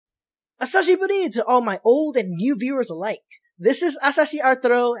Asashi to all my old and new viewers alike. This is Asashi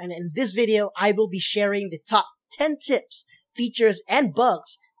Arthuro, and in this video, I will be sharing the top 10 tips, features, and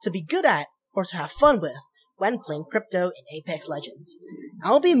bugs to be good at or to have fun with when playing crypto in Apex Legends.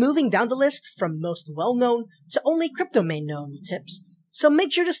 I'll be moving down the list from most well-known to only crypto main known tips, so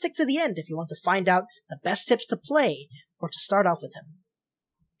make sure to stick to the end if you want to find out the best tips to play or to start off with him.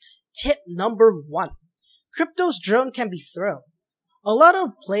 Tip number 1. Crypto's drone can be thrown. A lot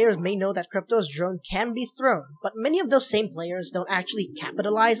of players may know that Crypto's drone can be thrown, but many of those same players don't actually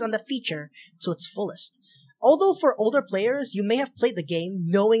capitalize on that feature to its fullest. Although for older players, you may have played the game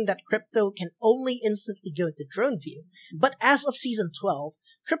knowing that Crypto can only instantly go into drone view, but as of Season 12,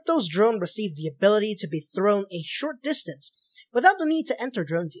 Crypto's drone received the ability to be thrown a short distance without the need to enter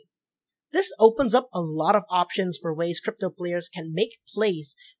drone view. This opens up a lot of options for ways crypto players can make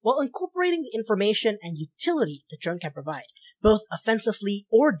plays while incorporating the information and utility the drone can provide, both offensively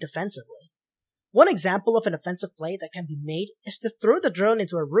or defensively. One example of an offensive play that can be made is to throw the drone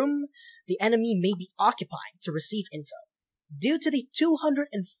into a room the enemy may be occupying to receive info. Due to the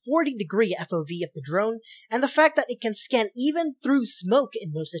 240-degree FOV of the drone and the fact that it can scan even through smoke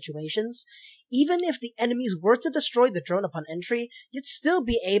in most situations, even if the enemies were to destroy the drone upon entry, you'd still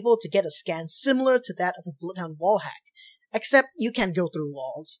be able to get a scan similar to that of a Bloodhound wall hack, except you can go through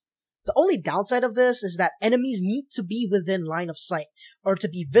walls. The only downside of this is that enemies need to be within line of sight, or to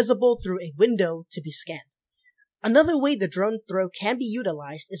be visible through a window to be scanned. Another way the drone throw can be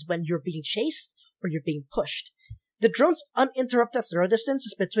utilized is when you're being chased or you're being pushed. The drone's uninterrupted throw distance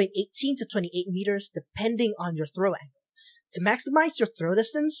is between 18 to 28 meters depending on your throw angle. To maximize your throw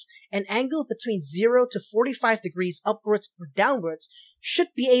distance, an angle between 0 to 45 degrees upwards or downwards should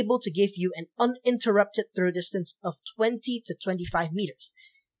be able to give you an uninterrupted throw distance of 20 to 25 meters.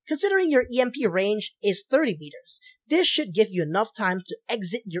 Considering your EMP range is 30 meters, this should give you enough time to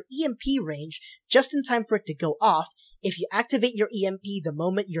exit your EMP range just in time for it to go off if you activate your EMP the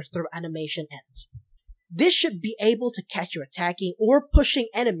moment your throw animation ends. This should be able to catch your attacking or pushing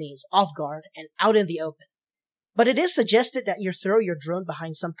enemies off guard and out in the open. But it is suggested that you throw your drone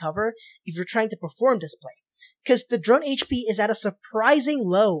behind some cover if you're trying to perform this play, because the drone HP is at a surprising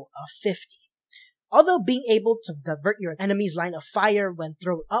low of 50. Although being able to divert your enemy's line of fire when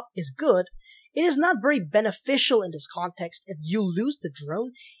thrown up is good, it is not very beneficial in this context if you lose the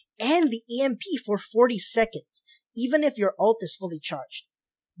drone and the EMP for 40 seconds, even if your ult is fully charged,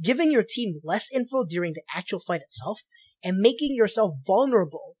 giving your team less info during the actual fight itself and making yourself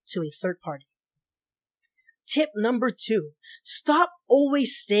vulnerable to a third party. Tip number 2. Stop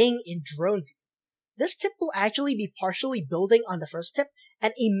always staying in drone view. This tip will actually be partially building on the first tip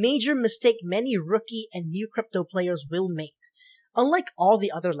and a major mistake many rookie and new crypto players will make. Unlike all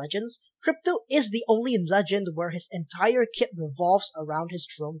the other legends, Crypto is the only legend where his entire kit revolves around his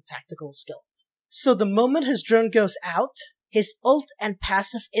drone tactical skill. So the moment his drone goes out, his ult and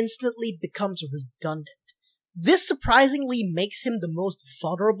passive instantly becomes redundant. This surprisingly makes him the most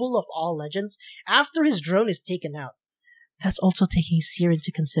vulnerable of all legends after his drone is taken out. That's also taking Seer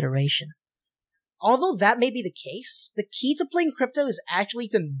into consideration. Although that may be the case, the key to playing Crypto is actually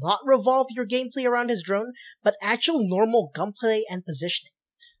to not revolve your gameplay around his drone, but actual normal gunplay and positioning.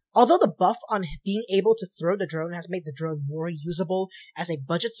 Although the buff on being able to throw the drone has made the drone more usable as a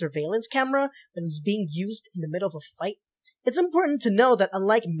budget surveillance camera when being used in the middle of a fight, it's important to know that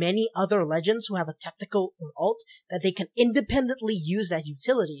unlike many other legends who have a tactical or ult that they can independently use as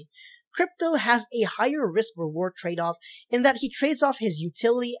utility, Crypto has a higher risk-reward trade-off in that he trades off his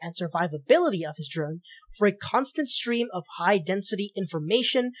utility and survivability of his drone for a constant stream of high-density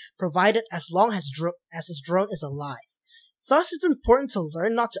information provided as long as his drone is alive. Thus, it's important to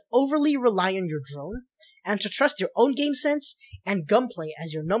learn not to overly rely on your drone and to trust your own game sense and gunplay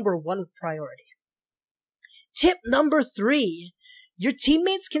as your number one priority. Tip number 3. Your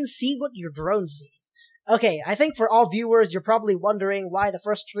teammates can see what your drone sees. Okay, I think for all viewers, you're probably wondering why the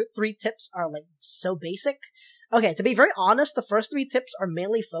first 3 tips are so basic. Okay, to be very honest, the first 3 tips are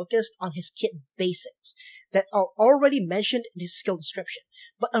mainly focused on his kit basics that are already mentioned in his skill description.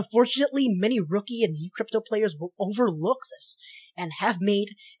 But unfortunately, many rookie and new crypto players will overlook this and have made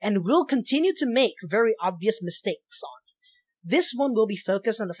and will continue to make very obvious mistakes on. This one will be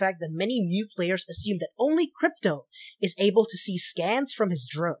focused on the fact that many new players assume that only Crypto is able to see scans from his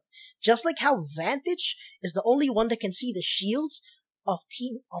drone, just like how Vantage is the only one that can see the shields of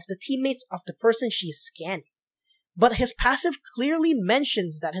the teammates of the person she is scanning. But his passive clearly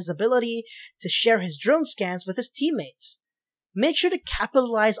mentions that his ability to share his drone scans with his teammates. Make sure to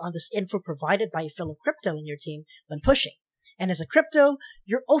capitalize on this info provided by a fellow Crypto in your team when pushing, And as a crypto,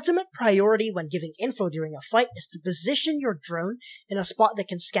 your ultimate priority when giving info during a fight is to position your drone in a spot that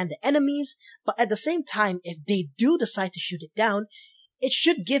can scan the enemies, but at the same time, if they do decide to shoot it down, it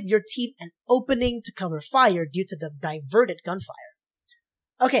should give your team an opening to cover fire due to the diverted gunfire.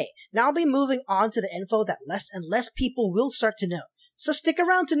 Okay, now I'll be moving on to the info that less and less people will start to know. So stick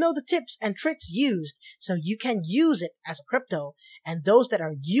around to know the tips and tricks used so you can use it as a crypto and those that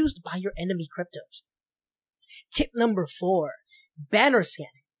are used by your enemy cryptos. Tip number 4. Banner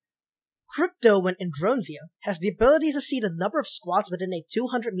scanning. Crypto, when in drone view, has the ability to see the number of squads within a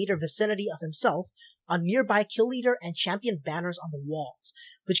 200-meter vicinity of himself on nearby kill leader and champion banners on the walls,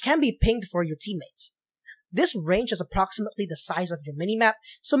 which can be pinged for your teammates. This range is approximately the size of your minimap,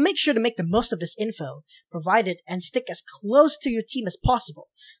 so make sure to make the most of this info provided and stick as close to your team as possible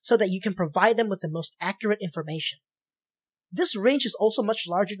so that you can provide them with the most accurate information. This range is also much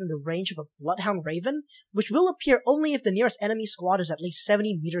larger than the range of a Bloodhound Raven, which will appear only if the nearest enemy squad is at least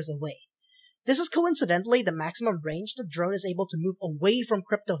 70 meters away. This is coincidentally the maximum range the drone is able to move away from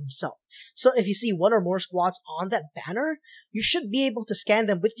Crypto himself, so if you see one or more squads on that banner, you should be able to scan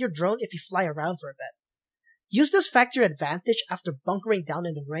them with your drone if you fly around for a bit. Use this factor advantage after bunkering down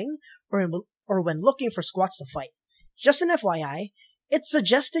in the ring or when looking for squads to fight. Just an FYI, it's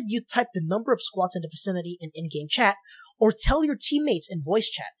suggested you type the number of squads in the vicinity in in-game chat or tell your teammates in voice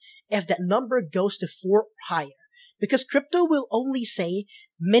chat if that number goes to 4 or higher, because Crypto will only say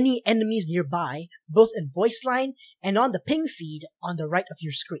many enemies nearby, both in voice line and on the ping feed on the right of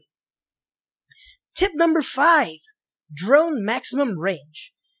your screen. Tip number 5. Drone maximum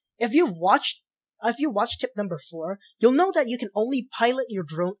range. If you watch tip number 4, you'll know that you can only pilot your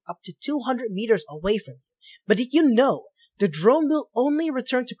drone up to 200 meters away from you. But did you know the drone will only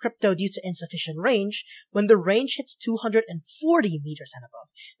return to Crypto due to insufficient range when the range hits 240 meters and above?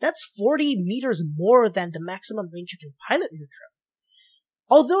 That's 40 meters more than the maximum range you can pilot your drone.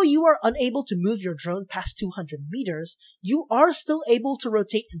 Although you are unable to move your drone past 200 meters, you are still able to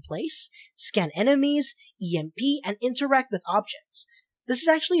rotate in place, scan enemies, EMP, and interact with objects. This is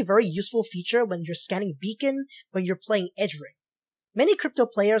actually a very useful feature when you're scanning beacon when you're playing Edge Ring. Many crypto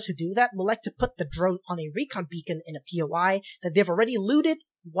players who do that will like to put the drone on a recon beacon in a POI that they've already looted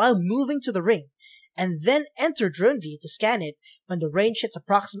while moving to the ring, and then enter drone view to scan it when the range hits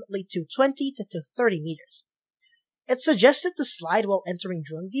approximately 220 to 230 meters. It's suggested to slide while entering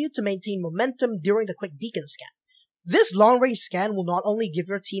drone view to maintain momentum during the quick beacon scan. This long-range scan will not only give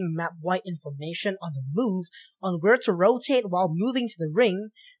your team map-wide information on the move on where to rotate while moving to the ring,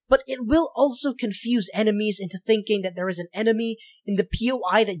 but it will also confuse enemies into thinking that there is an enemy in the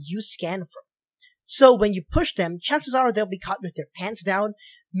POI that you scan from. So when you push them, chances are they'll be caught with their pants down,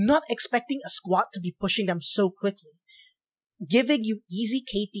 not expecting a squad to be pushing them so quickly, giving you easy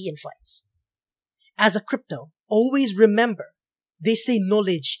KP in fights. As a crypto, always remember, they say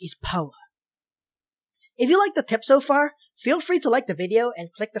knowledge is power. If you like the tip so far, feel free to like the video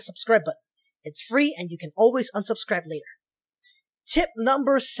and click the subscribe button. It's free and you can always unsubscribe later. Tip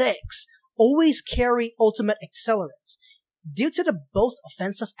number 6. Always carry ultimate accelerants. Due to the both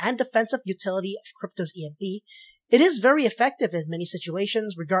offensive and defensive utility of Crypto's EMP, it is very effective in many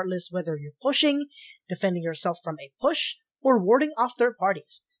situations regardless whether you're pushing, defending yourself from a push, or warding off third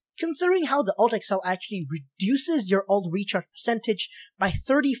parties. Considering how the Ult Excel actually reduces your ult recharge percentage by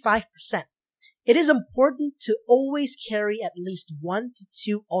 35%, it is important to always carry at least 1 to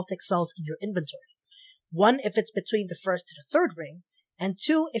 2 Ult Excels in your inventory. 1 if it's between the first to the third ring, and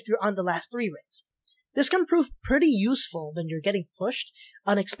 2 if you're on the last 3 rings. This can prove pretty useful when you're getting pushed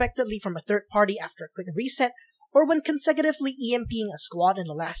unexpectedly from a third party after a quick reset, or when consecutively EMPing a squad in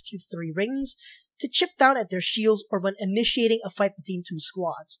the last 2 to 3 rings to chip down at their shields, or when initiating a fight between 2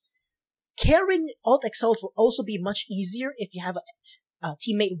 squads. Carrying Ult Excels will also be much easier if you have a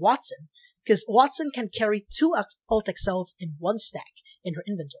teammate Watson, because Watson can carry 2 Ult Excels in 1 stack in her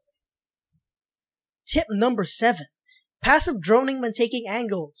inventory. Tip number 7. Passive droning when taking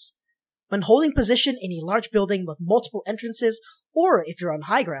angles. When holding position in a large building with multiple entrances, or if you're on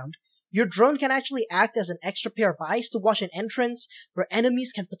high ground, your drone can actually act as an extra pair of eyes to watch an entrance where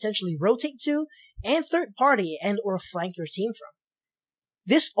enemies can potentially rotate to, and third party and or flank your team from.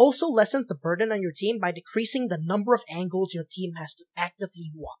 This also lessens the burden on your team by decreasing the number of angles your team has to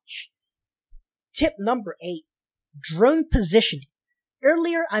actively watch. Tip number 8. Drone positioning.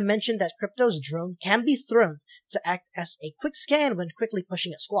 Earlier, I mentioned that Crypto's drone can be thrown to act as a quick scan when quickly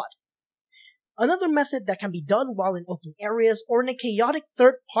pushing a squad. Another method that can be done while in open areas or in a chaotic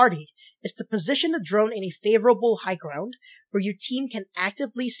third party is to position the drone in a favorable high ground where your team can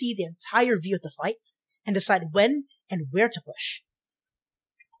actively see the entire view of the fight and decide when and where to push.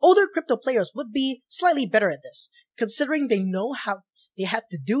 Older crypto players would be slightly better at this, considering they know how they had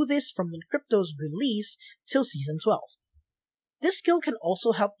to do this from when crypto's release till season 12. This skill can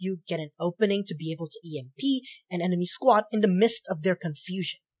also help you get an opening to be able to EMP an enemy squad in the midst of their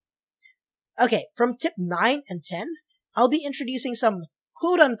confusion. Okay, from tip 9 and 10, I'll be introducing some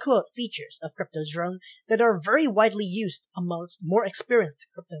quote-unquote features of Crypto's drone that are very widely used amongst more experienced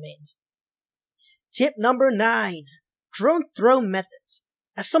crypto mains. Tip number 9, drone throw methods.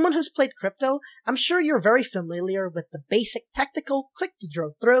 As someone who's played crypto, I'm sure you're very familiar with the basic tactical click to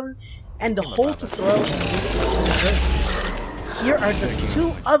drone throne and the hold to throw and the drone. Here are the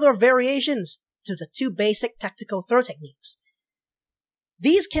 2 other variations to the 2 basic tactical throw techniques.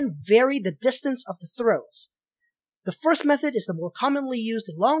 These can vary the distance of the throws. The first method is the more commonly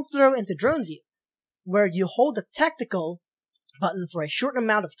used long throw into drone view, where you hold the tactical button for a short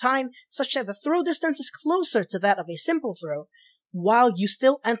amount of time such that the throw distance is closer to that of a simple throw, while you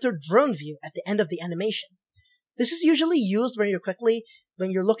still enter drone view at the end of the animation. This is usually used when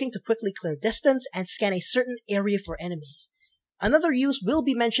you're looking to quickly clear distance and scan a certain area for enemies. Another use will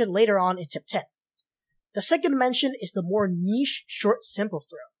be mentioned later on in tip 10. The second mention is the more niche short simple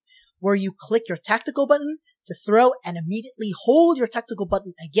throw, where you click your tactical button to throw and immediately hold your tactical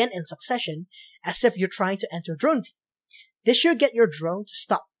button again in succession as if you're trying to enter drone view. This should get your drone to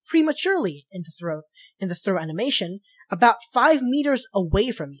stop prematurely in the throw animation about 5 meters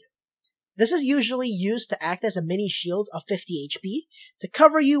away from you. This is usually used to act as a mini shield of 50 HP to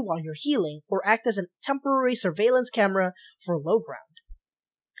cover you while you're healing or act as a temporary surveillance camera for low ground.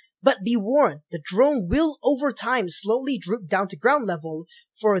 But be warned, the drone will over time slowly droop down to ground level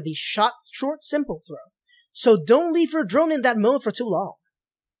for the short simple throw, so don't leave your drone in that mode for too long.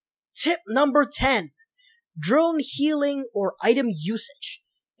 Tip number 10. Drone healing or item usage.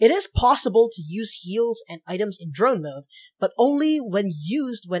 It is possible to use heals and items in drone mode, but only when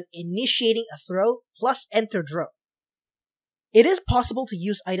used when initiating a throw plus enter drone. It is possible to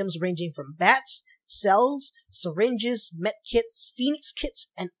use items ranging from bats, cells, syringes, medkits, phoenix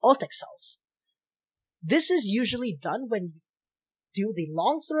kits, and ultex cells. This is usually done when you do the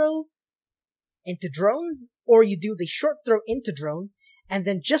long throw into drone, or you do the short throw into drone, and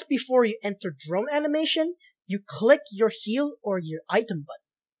then just before you enter drone animation, you click your heal or your item button.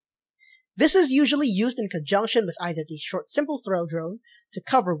 This is usually used in conjunction with either the short simple throw drone to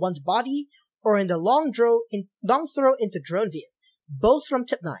cover one's body, or in the long throw into drone view, both from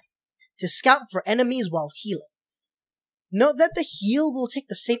tip 9, to scout for enemies while healing. Note that the heal will take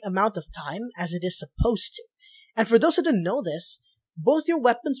the same amount of time as it is supposed to, and for those who didn't know this, both your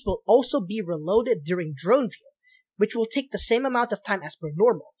weapons will also be reloaded during drone view, which will take the same amount of time as per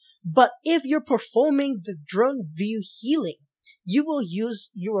normal. But if you're performing the drone view healing, you will use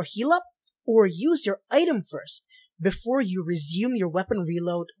your heal up or use your item first before you resume your weapon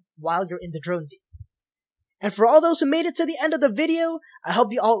reload while you're in the drone view. And for all those who made it to the end of the video, I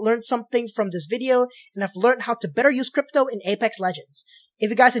hope you all learned something from this video and have learned how to better use crypto in Apex Legends.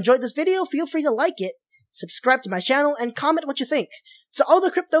 If you guys enjoyed this video, feel free to like it, subscribe to my channel, and comment what you think. To all the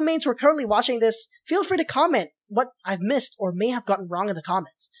crypto mains who are currently watching this, feel free to comment what I've missed or may have gotten wrong in the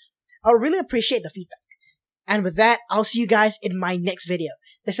comments. I'll really appreciate the feedback. And with that, I'll see you guys in my next video.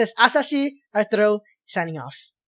 This is Asashi, Arthuro, signing off.